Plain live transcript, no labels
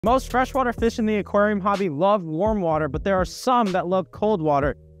Most freshwater fish in the aquarium hobby love warm water, but there are some that love cold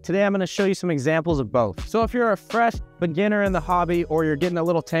water. Today I'm going to show you some examples of both. So if you're a fresh beginner in the hobby or you're getting a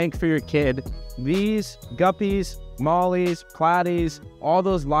little tank for your kid, these guppies, mollies, platies, all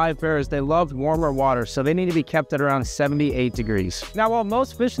those live bearers, they love warmer water, so they need to be kept at around 78 degrees. Now, while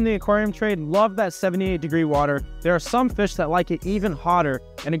most fish in the aquarium trade love that 78-degree water, there are some fish that like it even hotter,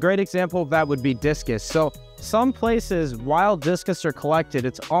 and a great example of that would be discus. So some places, wild discus are collected,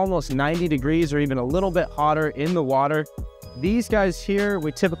 it's almost 90 degrees or even a little bit hotter in the water. These guys here,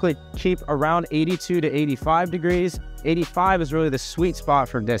 we typically keep around 82 to 85 degrees. 85 is really the sweet spot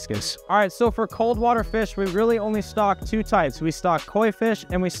for discus. All right, so for cold water fish, we really only stock two types. We stock koi fish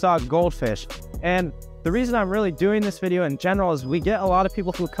and we stock goldfish. And the reason I'm really doing this video in general is we get a lot of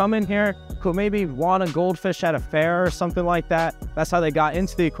people who come in here who maybe want a goldfish at a fair or something like that. That's how they got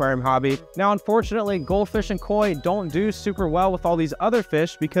into the aquarium hobby. Now, unfortunately, goldfish and koi don't do super well with all these other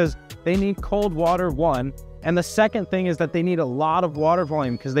fish because they need cold water, one. And the second thing is that they need a lot of water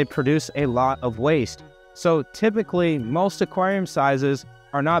volume because they produce a lot of waste. So typically, most aquarium sizes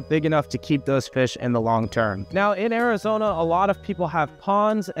are not big enough to keep those fish in the long term. Now, in Arizona, a lot of people have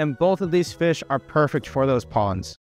ponds, and both of these fish are perfect for those ponds.